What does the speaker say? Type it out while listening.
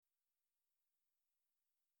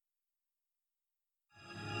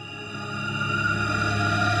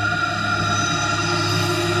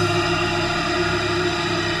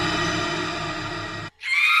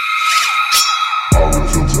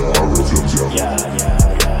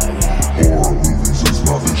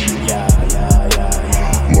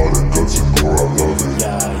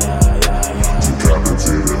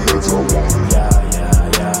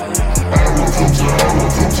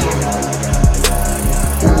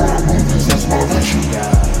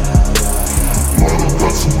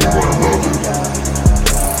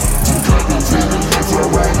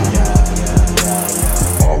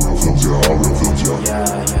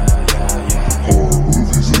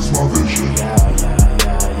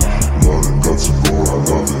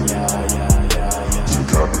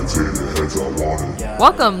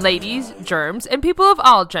Welcome, ladies, germs, and people of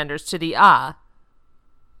all genders to the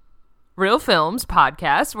Real Films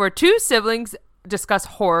podcast, where two siblings discuss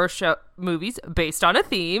horror movies based on a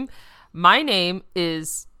theme. My name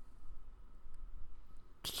is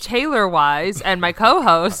Taylor Wise, and my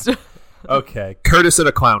co-host... Okay, Curtis in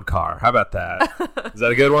a clown car. How about that? Is that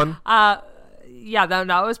a good one? Yeah,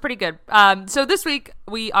 no, it was pretty good. So this week,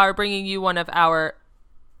 we are bringing you one of our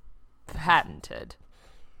patented...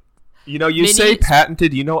 You know, you say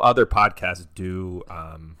patented. You know other podcasts do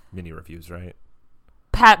mini reviews, right?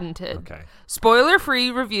 Patented. Okay. Spoiler-free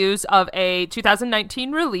reviews of a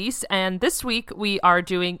 2019 release, and this week we are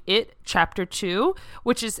doing It Chapter 2,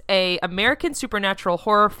 which is a American supernatural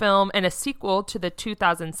horror film and a sequel to the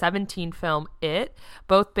 2017 film It,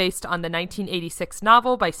 both based on the 1986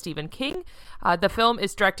 novel by Stephen King. The film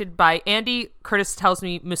is directed by Andy, Curtis tells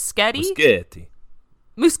me, Muschietti,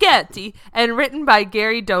 and written by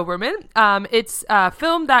Gary Doberman. It's a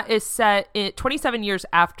film that is set 27 years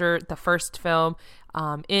after the first film,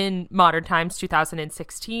 in modern times,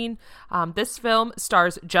 2016. This film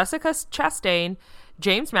stars Jessica Chastain,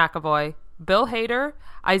 James McAvoy, Bill Hader,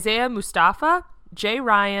 Isaiah Mustafa, Jay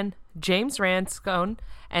Ryan, James Ransone,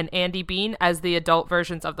 and Andy Bean as the adult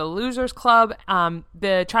versions of the Losers Club.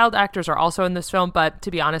 The child actors are also in this film, but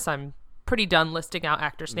to be honest, I'm pretty done listing out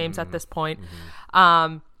actors' names at this point.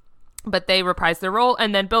 But they reprise their role,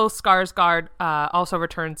 and then Bill Skarsgård also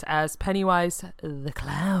returns as Pennywise the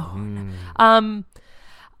Clown.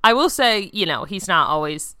 I will say, you know, he's not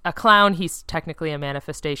always a clown. He's technically a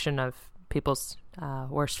manifestation of people's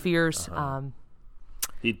worst fears.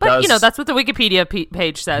 He but, does, you know, that's what the Wikipedia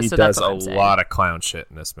page says. He so does that's what I'm saying. lot of clown shit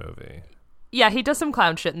in this movie. Yeah, he does some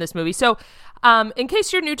clown shit in this movie. So, in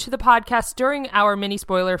case you're new to the podcast, during our mini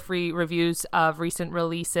spoiler-free reviews of recent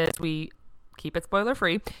releases, we keep it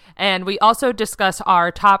spoiler-free, and we also discuss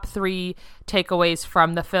our top 3 takeaways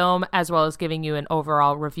from the film, as well as giving you an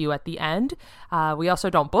overall review at the end. We also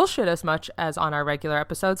don't bullshit as much as on our regular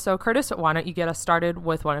episodes. So, Curtis, why don't you get us started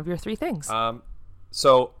with one of your 3 things?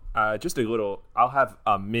 Just a little, I'll have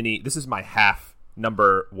a mini, this is my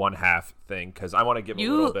number 1/2 thing, because I want to give a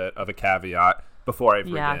little bit of a caveat before I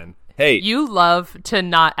begin. Hey, you love to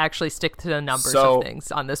not actually stick to the numbers of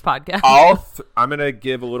things on this podcast. I'm going to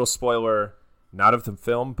give a little spoiler, not of the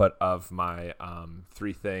film, but of my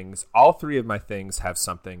 3 things. All 3 of my things have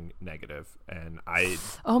something negative, and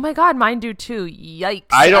oh my god, mine do too.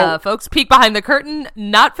 Yikes! Folks, peek behind the curtain.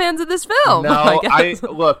 Not fans of this film. No,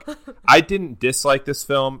 I didn't dislike this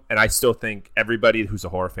film, and I still think everybody who's a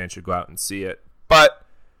horror fan should go out and see it. But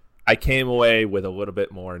I came away with a little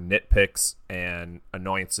bit more nitpicks and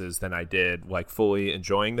annoyances than I did like fully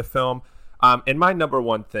enjoying the film. And my number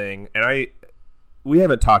 1 thing, and we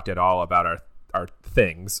haven't talked at all about our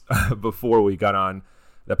things before we got on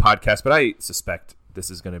the podcast, but I suspect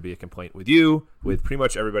this is going to be a complaint with you, with pretty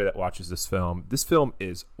much everybody that watches this film. This film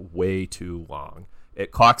is way too long.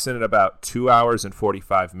 It clocks in at about 2 hours and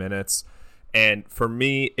 45 minutes. And for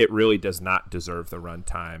me, it really does not deserve the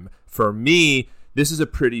runtime. For me, this is a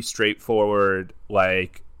pretty straightforward,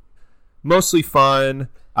 like, mostly fun,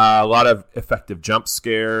 a lot of effective jump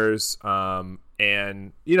scares,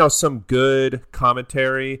 and, you know, some good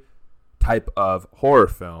commentary type of horror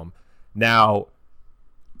film. Now,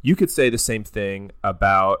 you could say the same thing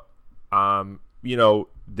about, you know,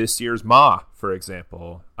 this year's Ma, for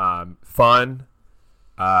example. Fun,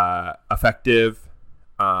 effective,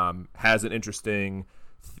 has interesting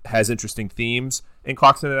themes, and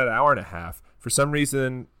clocks in at an hour and a half. For some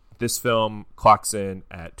reason, this film clocks in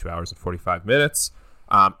at 2 hours and 45 minutes.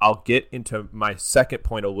 I'll get into my second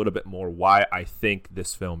point a little bit more, why I think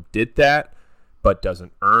this film did that, but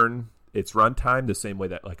doesn't earn its runtime the same way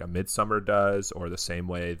that like a Midsommar does, or the same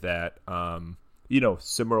way that, you know,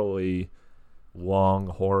 similarly long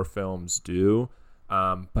horror films do.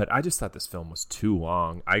 But I just thought this film was too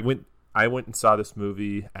long. I went and saw this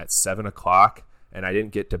movie at 7 o'clock, and I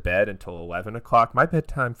didn't get to bed until 11 o'clock. My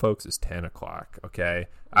bedtime, folks, is 10 o'clock, okay?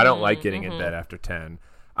 I don't like getting in bed after 10.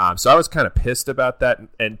 So I was kind of pissed about that.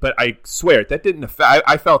 But I swear, that didn't affect...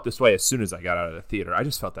 I felt this way as soon as I got out of the theater. I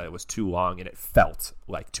just felt that it was too long, and it felt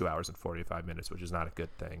like 2 hours and 45 minutes, which is not a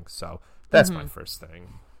good thing. So that's my first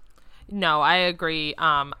thing. No, I agree.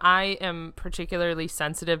 I am particularly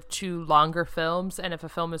sensitive to longer films, and if a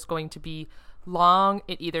film is going to be long,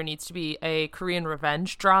 it either needs to be a Korean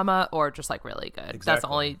revenge drama or just like really good. Exactly. That's the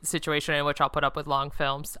only situation in which I'll put up with long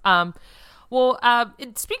films.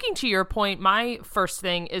 Speaking to your point, my first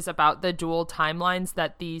thing is about the dual timelines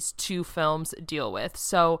that these 2 films deal with.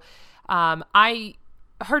 So I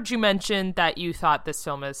heard you mention that you thought this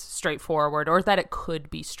film is straightforward, or that it could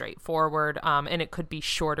be straightforward, and it could be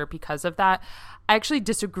shorter because of that. I actually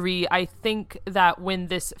disagree. I think that when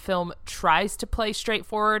this film tries to play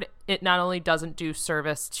straightforward, it not only doesn't do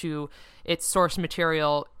service to its source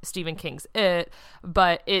material, Stephen King's It,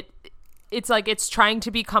 but it's like it's trying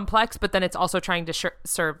to be complex, but then it's also trying to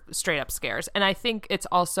serve straight up scares. And I think it's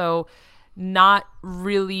also not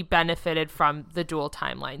really benefited from the dual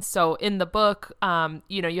timelines. So in the book,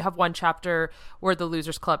 you have one chapter where the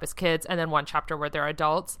Losers Club is kids and then one chapter where they're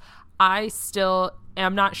adults. I still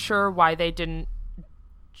am not sure why they didn't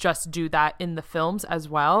just do that in the films as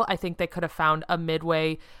well. I think they could have found a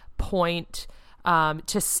midway point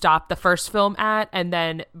to stop the first film at, and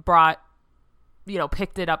then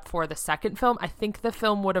picked it up for the second film. I think the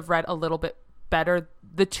film would have read a little bit better.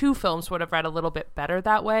 The two films would have read a little bit better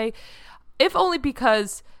that way. If only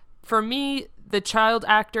because, for me, the child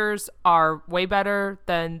actors are way better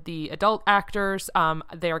than the adult actors.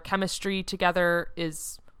 Their chemistry together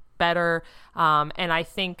is better. And I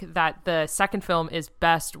think that the second film is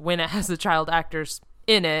best when it has the child actors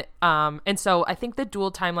in it. And so I think the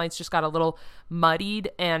dual timelines just got a little muddied,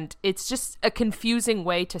 and it's just a confusing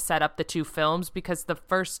way to set up the two films because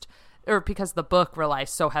because the book relies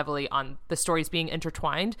so heavily on the stories being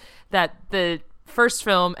intertwined that the first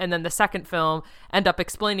film and then the second film end up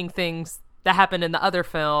explaining things that happened in the other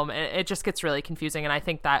film, and it just gets really confusing. And I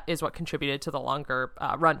think that is what contributed to the longer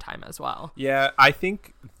runtime as well. Yeah, I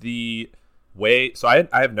think the way. So I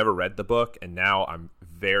have never read the book, and now I'm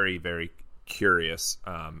very, very curious.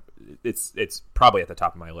 It's probably at the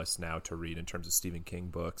top of my list now to read in terms of Stephen King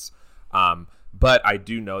books. But I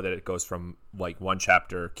do know that it goes from like one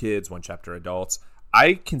chapter kids, one chapter adults.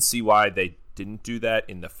 I can see why they didn't do that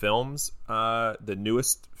in the films, the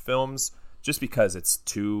newest films, just because it's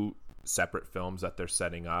two separate films that they're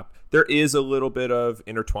setting up. There is a little bit of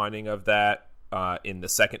intertwining of that in the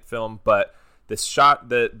second film, but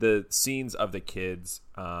the scenes of the kids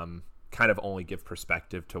kind of only give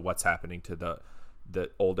perspective to what's happening to the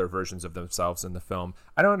older versions of themselves in the film.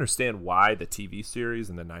 I don't understand why the TV series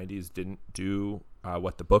in the 90s didn't do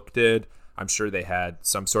what the book did. I'm sure they had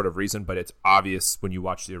some sort of reason, but it's obvious when you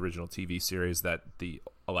watch the original TV series that the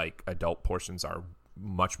adult portions are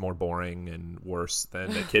much more boring and worse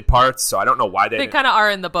than the kid parts. So I don't know why they kind of are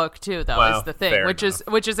in the book too, though, well, is the thing,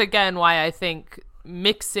 which is again why I think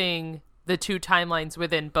mixing the two timelines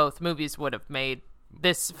within both movies would have made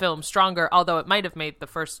this film stronger, although it might have made the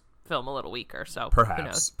first film a little weaker. So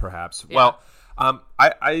perhaps. Yeah. Well,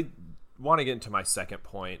 I want to get into my second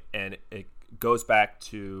point, and it goes back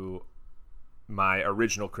to my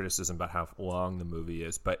original criticism about how long the movie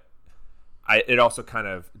is, but it also kind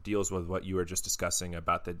of deals with what you were just discussing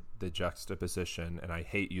about the juxtaposition. And I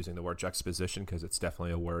hate using the word juxtaposition because it's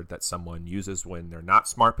definitely a word that someone uses when they're not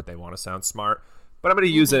smart, but they want to sound smart. But I'm going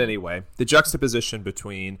to use it anyway. The juxtaposition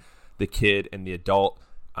between the kid and the adult,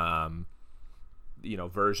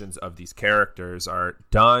 versions of these characters are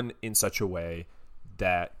done in such a way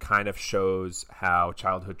that kind of shows how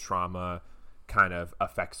childhood trauma kind of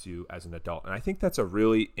affects you as an adult. And I think that's a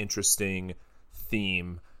really interesting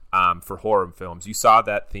theme for horror films. You saw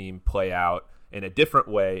that theme play out in a different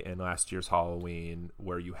way in last year's Halloween,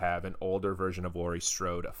 where you have an older version of Laurie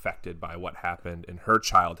Strode affected by what happened in her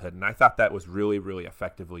childhood. And I thought that was really, really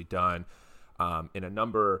effectively done for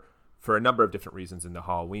a number of different reasons in the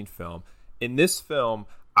Halloween film. In this film,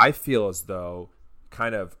 I feel as though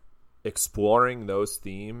kind of exploring those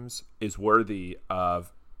themes is worthy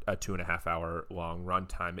of a 2.5 hour long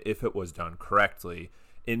runtime if it was done correctly.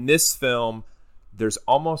 In this film, there's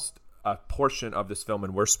almost a portion of this film,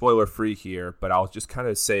 and we're spoiler free here, but I'll just kind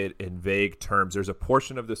of say it in vague terms. There's a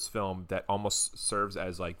portion of this film that almost serves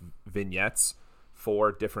as like vignettes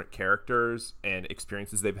for different characters and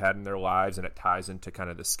experiences they've had in their lives, and it ties into kind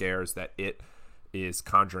of the scares that it is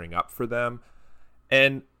conjuring up for them.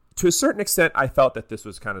 And to a certain extent, I felt that this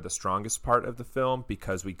was kind of the strongest part of the film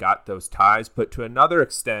because we got those ties, but to another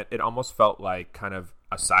extent, it almost felt like kind of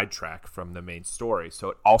a sidetrack from the main story. So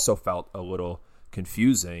it also felt a little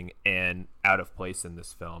confusing and out of place in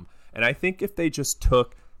this film. And I think if they just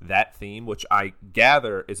took that theme, which I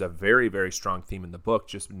gather is a very, very strong theme in the book,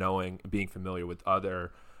 just being familiar with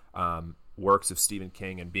other works of Stephen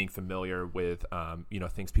King and being familiar with,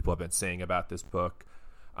 things people have been saying about this book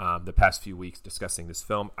the past few weeks discussing this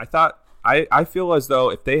film. I feel as though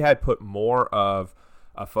if they had put more of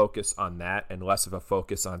a focus on that and less of a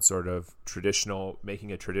focus on sort of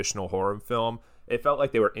making a traditional horror film, it felt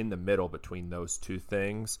like they were in the middle between those two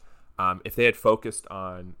things. If they had focused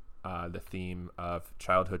on the theme of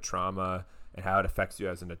childhood trauma and how it affects you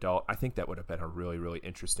as an adult, I think that would have been a really, really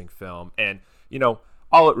interesting film. And,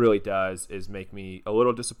 all it really does is make me a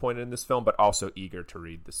little disappointed in this film, but also eager to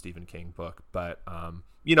read the Stephen King book. But,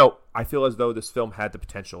 I feel as though this film had the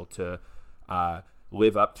potential to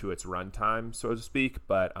live up to its runtime, so to speak,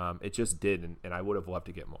 but it just didn't, and I would have loved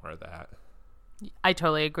to get more of that. I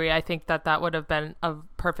totally agree. I think that would have been a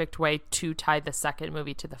perfect way to tie the second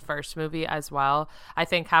movie to the first movie as well. I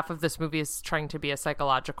think half of this movie is trying to be a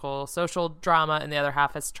psychological social drama, and the other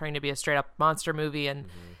half is trying to be a straight up monster movie, and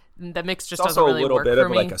the mix just doesn't really work for me. It's also a little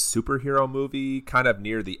bit of like a superhero movie, kind of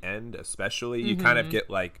near the end, especially. You kind of get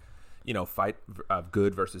like, fight of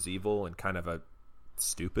good versus evil in kind of a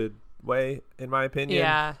stupid way, in my opinion.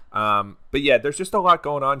 Yeah. But yeah, there's just a lot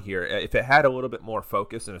going on here. If it had a little bit more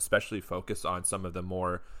focus, and especially focus on some of the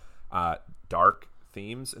more dark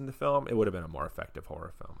themes in the film, it would have been a more effective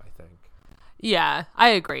horror film, I think. Yeah, I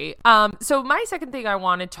agree. So my second thing I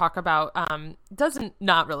want to talk about doesn't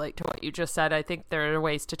not relate to what you just said. I think there are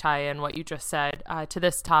ways to tie in what you just said to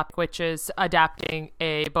this topic, which is adapting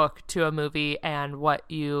a book to a movie and what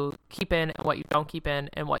you keep in and what you don't keep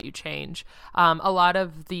in and what you change. A lot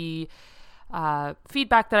of the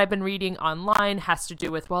feedback that I've been reading online has to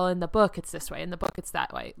do with, well, in the book it's this way, in the book it's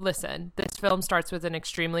that way. Listen, this film starts with an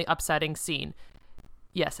extremely upsetting scene.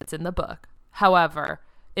 Yes, it's in the book. However,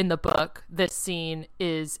 in the book, this scene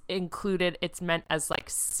is included. It's meant as like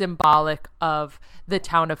symbolic of the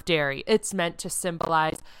town of Derry. It's meant to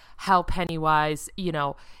symbolize how Pennywise,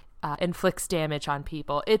 inflicts damage on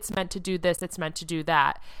people. It's meant to do this. It's meant to do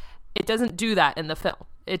that. It doesn't do that in the film.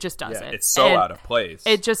 It just doesn't. Yeah, it's so out of place.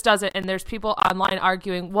 It just doesn't. And there's people online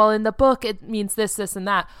arguing, well, in the book, it means this, this, and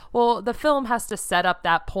that. Well, the film has to set up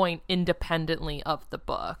that point independently of the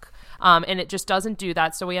book. And it just doesn't do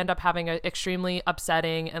that. So we end up having an extremely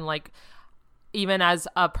upsetting and like, even as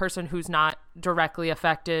a person who's not directly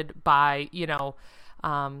affected by,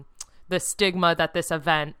 the stigma that this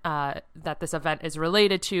event is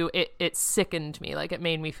related to, it sickened me. Like, it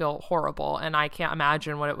made me feel horrible, and I can't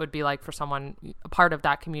imagine what it would be like for someone a part of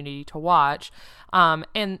that community to watch.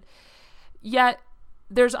 And yet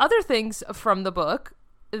there's other things from the book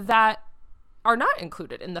that are not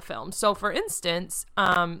included in the film. So for instance,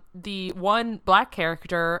 the one black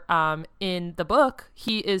character in the book,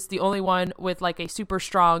 he is the only one with like a super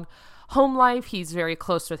strong home life. He's very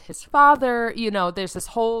close with his father. There's this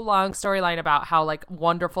whole long storyline about how like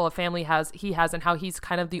wonderful a family he has and how he's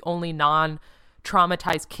kind of the only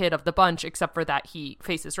non-traumatized kid of the bunch, except for that he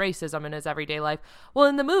faces racism in his everyday life. Well,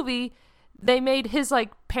 in the movie, they made his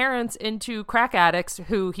like parents into crack addicts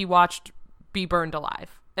who he watched be burned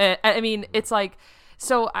alive. I mean, it's like,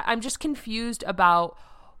 so I'm just confused about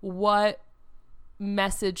what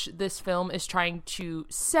message this film is trying to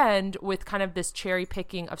send with kind of this cherry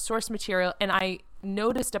picking of source material. And I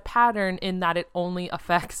noticed a pattern in that it only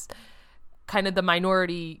affects kind of the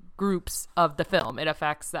minority groups of the film. It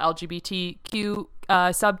affects the LGBTQ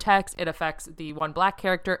subtext. It affects the one black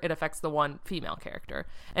character. It affects the one female character.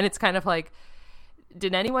 And it's kind of like,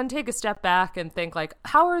 did anyone take a step back and think like,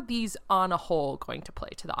 how are these on a whole going to play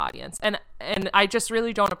to the audience? And I just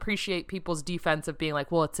really don't appreciate people's defense of being like,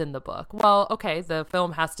 well, it's in the book. Well, okay, the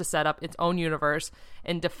film has to set up its own universe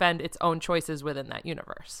and defend its own choices within that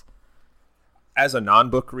universe. As a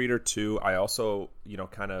non-book reader too, I also,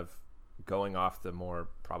 kind of going off the more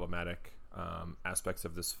problematic aspects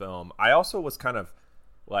of this film, I also was kind of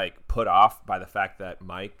like put off by the fact that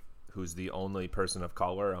Mike, who's the only person of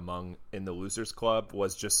color in the Losers Club,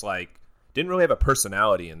 was just like, didn't really have a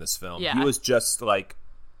personality in this film. Yeah. He was just like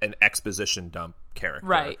an exposition dump character.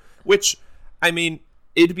 Right. Which, I mean,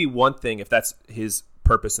 it'd be one thing if that's his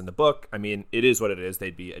purpose in the book. I mean, it is what it is.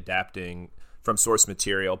 They'd be adapting from source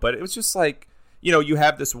material. But it was just like, you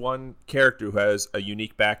have this one character who has a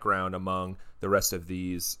unique background among the rest of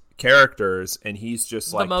these characters, and he's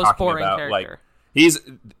just like the most talking boring about character. Like he's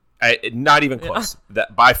not even close.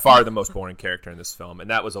 That by far the most boring character in this film, and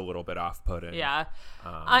that was a little bit off-putting. Yeah,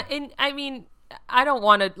 and I mean, I don't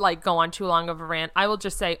want to like go on too long of a rant. I will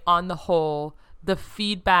just say, on the whole, the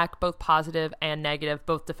feedback, both positive and negative,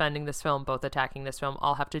 both defending this film, both attacking this film,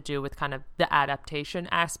 all have to do with kind of the adaptation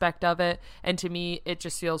aspect of it. And to me, it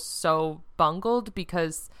just feels so bungled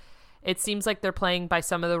because it seems like they're playing by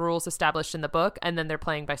some of the rules established in the book, and then they're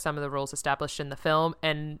playing by some of the rules established in the film,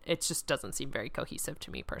 and it just doesn't seem very cohesive to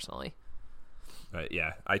me personally.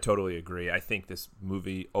 Yeah, I totally agree. I think this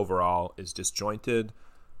movie overall is disjointed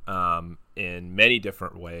in many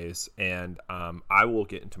different ways, and I will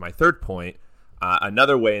get into my third point.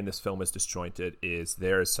 Another way in this film is disjointed is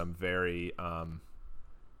there is some very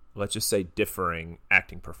let's just say differing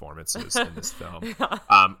acting performances in this film.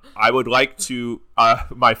 I would like to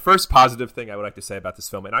my first positive thing I would like to say about this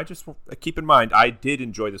film, and I just keep in mind I did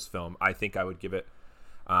enjoy this film. I think I would give it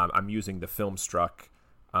I'm using the Filmstruck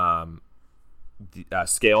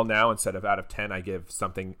scale now. Instead of out of 10, I give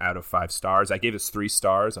something out of 5 stars. I gave this 3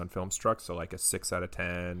 stars on Filmstruck, so like a 6 out of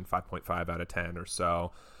 10, 5.5 out of 10 or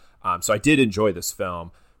so. So I did enjoy this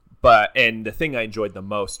film, and the thing I enjoyed the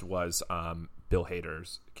most was Bill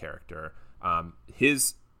Hader's character.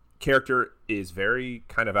 His character is very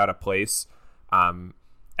kind of out of place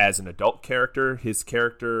as an adult character. His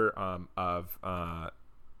character as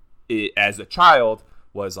a child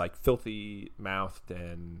was like filthy mouthed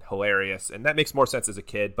and hilarious, and that makes more sense as a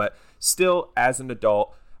kid, but still as an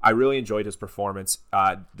adult I really enjoyed his performance.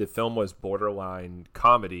 The film was borderline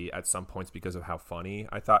comedy at some points because of how funny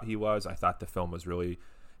I thought he was. I thought the film was really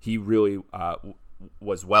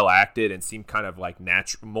was well acted and seemed kind of like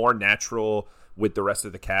more natural with the rest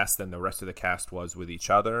of the cast than the rest of the cast was with each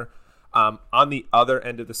other. On the other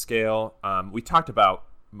end of the scale, we talked about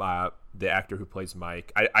the actor who plays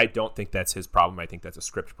Mike. I don't think that's his problem. I think that's a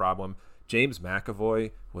script problem. James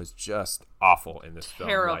McAvoy was just awful in this film.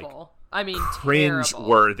 Terrible. I mean,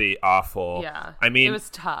 cringe-worthy awful. Yeah. I mean, it was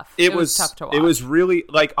tough. It was tough to watch. It was really,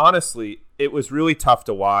 like, honestly, it was really tough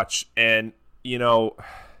to watch. And, you know,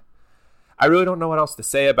 I really don't know what else to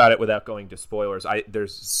say about it without going to spoilers.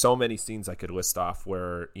 There's so many scenes I could list off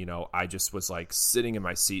where, you know, I just was like sitting in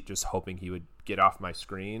my seat just hoping he would get off my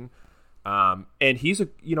screen. And he's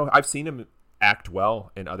I've seen him act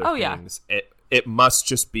well in other things. Yeah. It must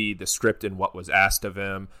just be the script and what was asked of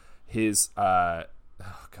him.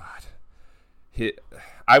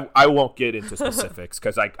 I won't get into specifics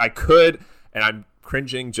because I could, and I'm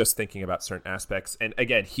cringing just thinking about certain aspects. And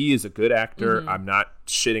again, he is a good actor. Mm-hmm. I'm not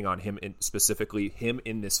shitting on him specifically. Him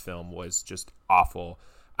in this film was just awful.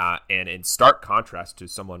 And in stark contrast to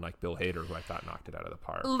someone like Bill Hader, who I thought knocked it out of the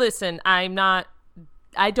park. Listen, I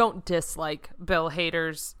don't dislike Bill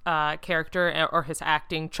Hader's character or his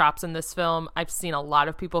acting chops in this film. I've seen a lot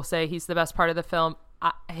of people say he's the best part of the film.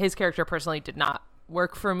 His character personally did not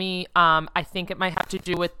work for me. I think it might have to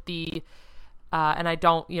do with the and I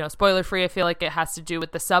don't, spoiler free, I feel like it has to do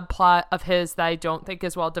with the subplot of his that I don't think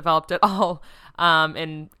is well developed at all.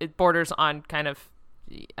 And it borders on kind of,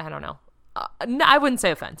 I don't know. I wouldn't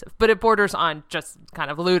say offensive, but it borders on just kind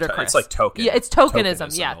of ludicrous. It's like token. Yeah, it's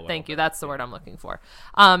tokenism. Yeah, thank you. That's the word I'm looking for.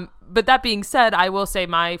 But that being said, I will say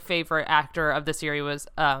my favorite actor of the series was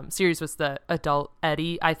the adult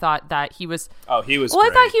Eddie. I thought that he was. Oh, he was. Well,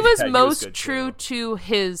 great. I thought he was most he was true too. to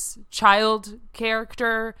his child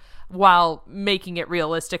character, while making it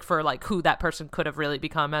realistic for like who that person could have really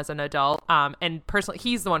become as an adult. And personally,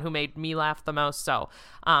 he's the one who made me laugh the most. So,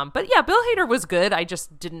 but yeah, Bill Hader was good. I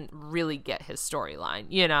just didn't really get his storyline,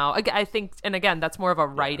 I think, and again, that's more of a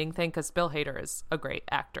writing thing because Bill Hader is a great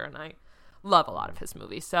actor and I love a lot of his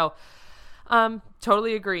movies. So,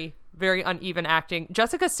 totally agree. Very uneven acting.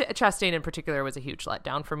 Jessica Chastain in particular was a huge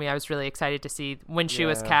letdown for me. I was really excited to see when she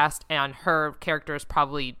was cast, and her character is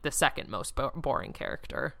probably the second most boring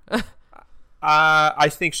character. I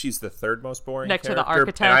think she's the third most boring next character. To the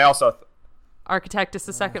architect. And I also architect is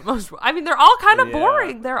the second most. I mean, they're all kind of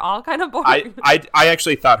boring. They're all kind of boring. I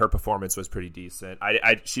actually thought her performance was pretty decent.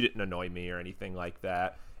 She didn't annoy me or anything like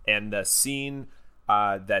that. And the scene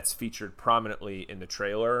that's featured prominently in the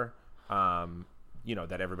trailer,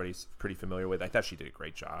 that everybody's pretty familiar with. I thought she did a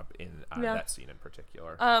great job in that scene in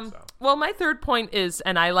particular. Well, my third point is,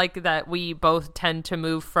 and I like that we both tend to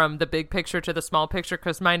move from the big picture to the small picture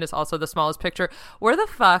because mine is also the smallest picture. Where the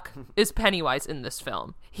fuck is Pennywise in this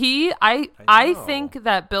film? I think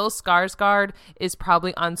that Bill Skarsgård is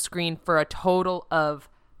probably on screen for a total of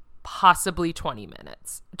possibly 20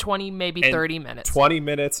 minutes, 20, maybe 30 minutes, 20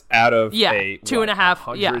 minutes out of a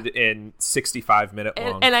 165 minute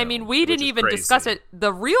long and I film, mean, we didn't even discuss it.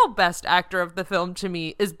 The real best actor of the film to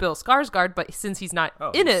me is Bill Skarsgård, but since he's not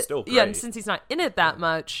in it, and since he's not in it that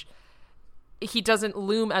much, he doesn't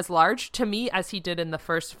loom as large to me as he did in the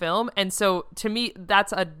first film. And so to me,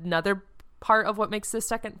 that's another part of what makes this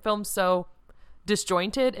second film so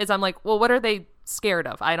disjointed is I'm like, well, what are they scared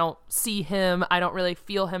of? I don't see him. I don't really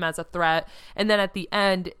feel him as a threat. And then at the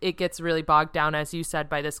end, it gets really bogged down, as you said,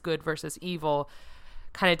 by this good versus evil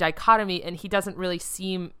kind of dichotomy. And he doesn't really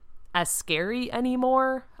seem as scary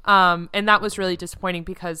anymore. And that was really disappointing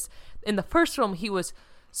because in the first film, he was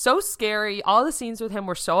so scary. All the scenes with him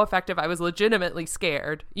were so effective. I was legitimately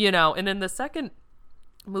scared, and in the second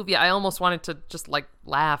movie, I almost wanted to just like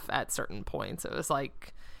laugh at certain points. It was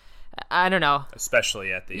like, I don't know.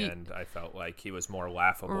 Especially at the end, I felt like he was more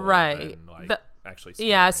laughable. Right. Than, actually scary.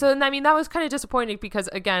 Yeah, so I mean, that was kind of disappointing because,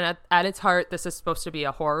 again, at its heart, this is supposed to be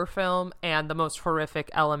a horror film, and the most horrific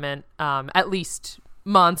element, at least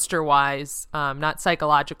monster-wise, not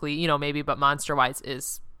psychologically, maybe, but monster-wise,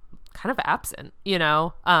 is kind of absent,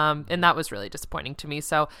 and that was really disappointing to me.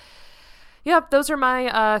 So yep, those are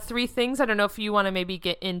my 3 things. I don't know if you want to maybe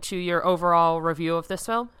get into your overall review of this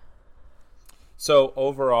film. So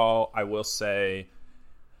overall, I will say,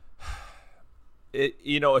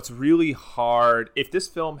 it's really hard. If this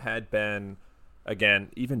film had been, again,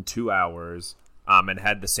 even 2 hours, and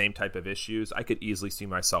had the same type of issues, I could easily see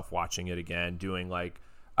myself watching it again, doing like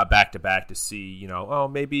a back-to-back to see,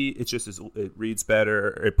 maybe it's just it reads better,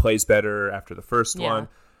 it plays better after the first one.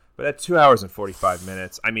 But at 2 hours and 45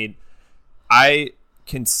 minutes, I mean, I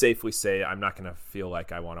can safely say I'm not going to feel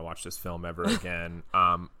like I want to watch this film ever again.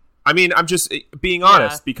 I mean, I'm just being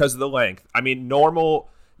honest because of the length. I mean, normal,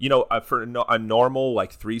 for a normal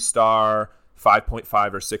like 3-star,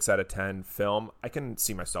 5.5 or 6 out of 10 film, I can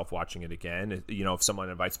see myself watching it again. If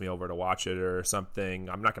someone invites me over to watch it or something,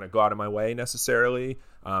 I'm not going to go out of my way necessarily,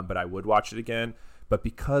 but I would watch it again. But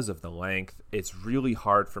because of the length, it's really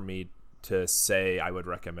hard for me to say I would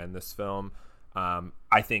recommend this film.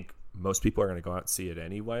 I think most people are going to go out and see it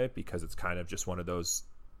anyway because it's kind of just one of those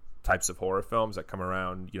types of horror films that come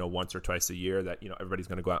around, once or twice a year that, everybody's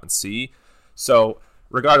going to go out and see. So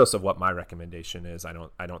regardless of what my recommendation is, I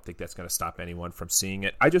don't think that's going to stop anyone from seeing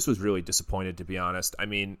it. I just was really disappointed, to be honest. I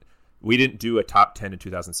mean, we didn't do a top 10 in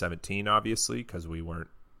 2017, obviously, because we weren't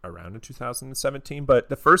around in 2017. But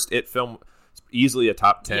the first It film is easily a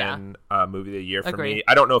top 10 movie of the year for me.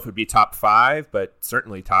 I don't know if it would be top 5, but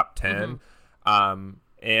certainly top 10.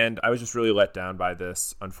 And I was just really let down by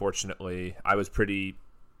this, unfortunately. I was pretty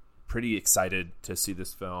excited to see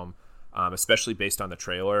this film, especially based on the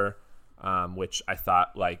trailer, which I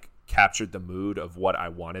thought like captured the mood of what I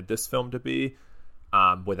wanted this film to be,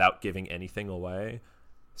 without giving anything away.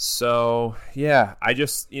 So yeah, I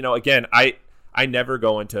just, again, I never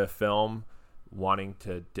go into a film wanting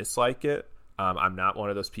to dislike it. I'm not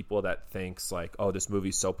one of those people that thinks like, oh, this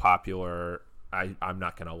movie's so popular, I'm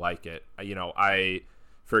not going to like it. I,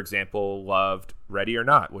 for example, loved Ready or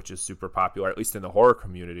Not, which is super popular, at least in the horror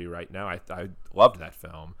community right now. I loved that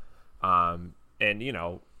film. I'm not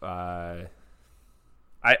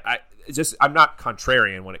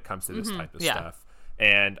contrarian when it comes to this type of stuff.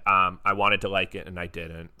 And I wanted to like it and I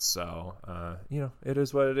didn't. So, it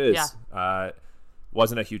is what it is. Yeah.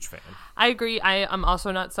 Wasn't a huge fan. I agree. I'm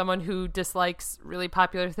also not someone who dislikes really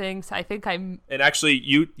popular things. I think I'm... And actually,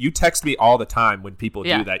 you text me all the time when people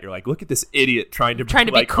do that. You're like, look at this idiot trying to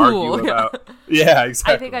be cool. Argue about... Yeah,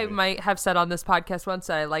 exactly. I think I might have said on this podcast once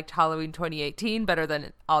that I liked Halloween 2018 better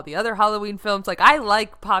than all the other Halloween films. Like, I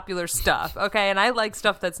like popular stuff, okay? And I like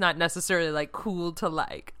stuff that's not necessarily, like, cool to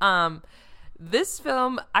like. This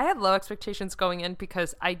film, I had low expectations going in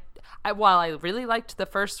because while I really liked the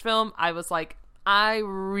first film, I was like, I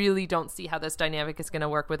really don't see how this dynamic is going to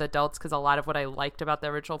work with adults, because a lot of what I liked about the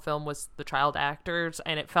original film was the child actors,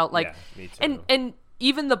 and it felt like, me too. And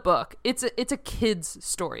even the book, it's a kid's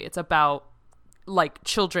story. It's about like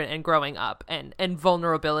children and growing up and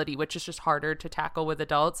vulnerability, which is just harder to tackle with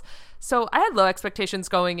adults. So I had low expectations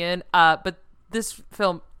going in, but this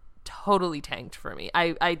film totally tanked for me.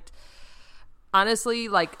 I honestly,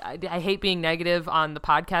 like, I hate being negative on the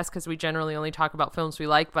podcast because we generally only talk about films we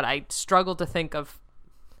like, but I struggle to think of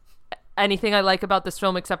anything I like about this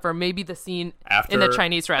film except for maybe the scene in the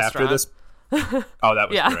Chinese restaurant. After this, that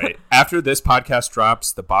was great. After this podcast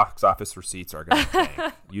drops, the box office receipts are going to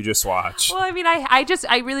tank. You just watch. Well, I mean,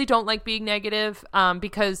 I really don't like being negative,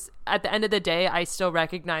 because at the end of the day, I still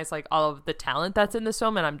recognize like all of the talent that's in this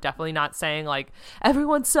film, and I'm definitely not saying like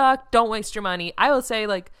everyone sucked, don't waste your money. I will say,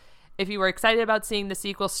 like, if you were excited about seeing the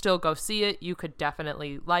sequel, still go see it. You could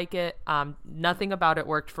definitely like it. Nothing about it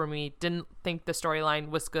worked for me. Didn't think the storyline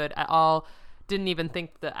was good at all. Didn't even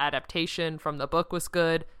think the adaptation from the book was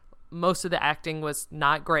good. Most of the acting was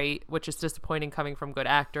not great, which is disappointing coming from good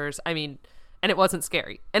actors. I mean, and it wasn't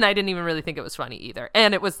scary. And I didn't even really think it was funny either.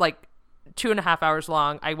 And it was like 2.5 hours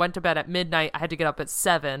long. I went to bed at midnight. I had to get up at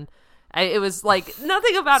 7. It was like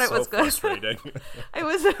nothing about it was good. Frustrating. It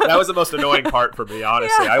was that was the most annoying part for me,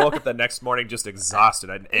 honestly. Yeah. I woke up the next morning just exhausted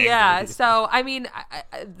and angry. Yeah, so I mean,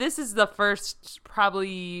 this is the first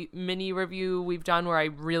probably mini review we've done where I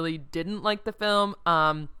really didn't like the film.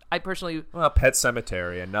 I personally, Pet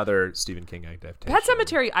Sematary, another Stephen King adaptation. Pet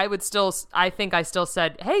Sematary, I think I still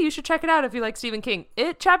said, hey, you should check it out if you like Stephen King.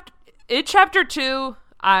 It chapter 2,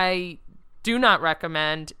 I do not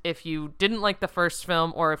recommend if you didn't like the first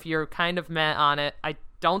film, or if you're kind of meh on it. I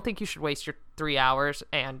don't think you should waste your 3 hours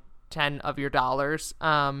and 10 of your dollars.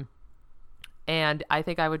 And And I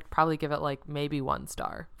think I would probably give it like maybe 1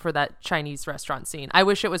 star for that Chinese restaurant scene. I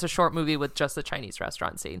wish it was a short movie with just the Chinese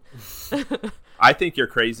restaurant scene. I think you're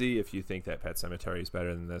crazy if you think that Pet Sematary is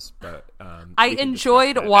better than this, but I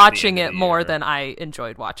enjoyed watching it more than I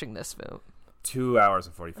enjoyed watching this film. 2 hours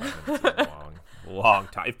and 45 minutes is a long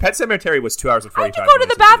time. If Pet Sematary was 2 hours and 45 minutes, I had to go to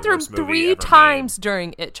the bathroom 3 times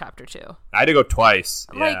during It Chapter 2. I had to go twice.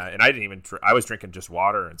 Yeah, and I didn't even. I was drinking just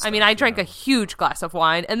water and stuff. I mean, I drank a huge glass of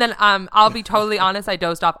wine, and then I'll be totally honest, I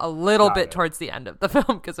dozed off a little bit towards the end of the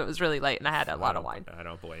film because it was really late and I had a lot of wine. I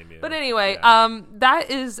don't blame you. But anyway,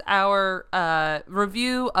 that is our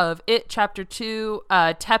review of It Chapter 2.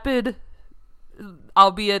 Tepid,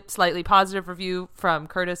 albeit slightly positive review from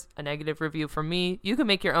Curtis, a negative review from me. You can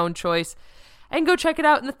make your own choice and go check it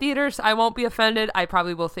out in the theaters. I won't be offended. I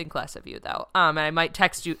probably will think less of you though. And I might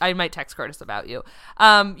text you. I might text Curtis about you.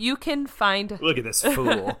 You can find. Look at this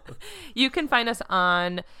fool. You can find us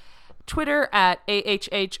on Twitter at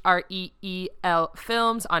AHHREEL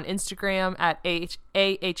Films, on Instagram at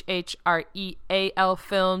AHHREAL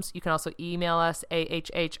Films. You can also email us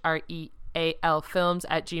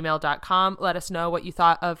AHHREALfilms@gmail.com. Let us know what you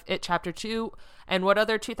thought of It Chapter 2 and what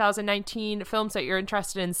other 2019 films that you're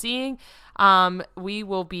interested in seeing. We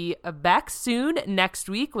will be back soon next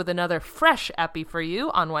week with another fresh epi for you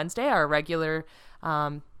on Wednesday, our regular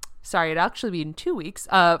sorry, it'll actually be in 2 weeks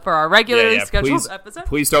for our regularly scheduled episode.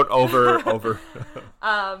 Please don't over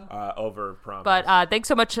promise. But thanks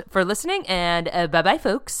so much for listening, and bye-bye,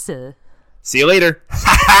 folks. See you later.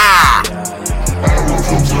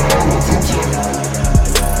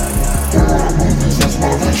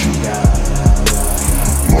 Yeah.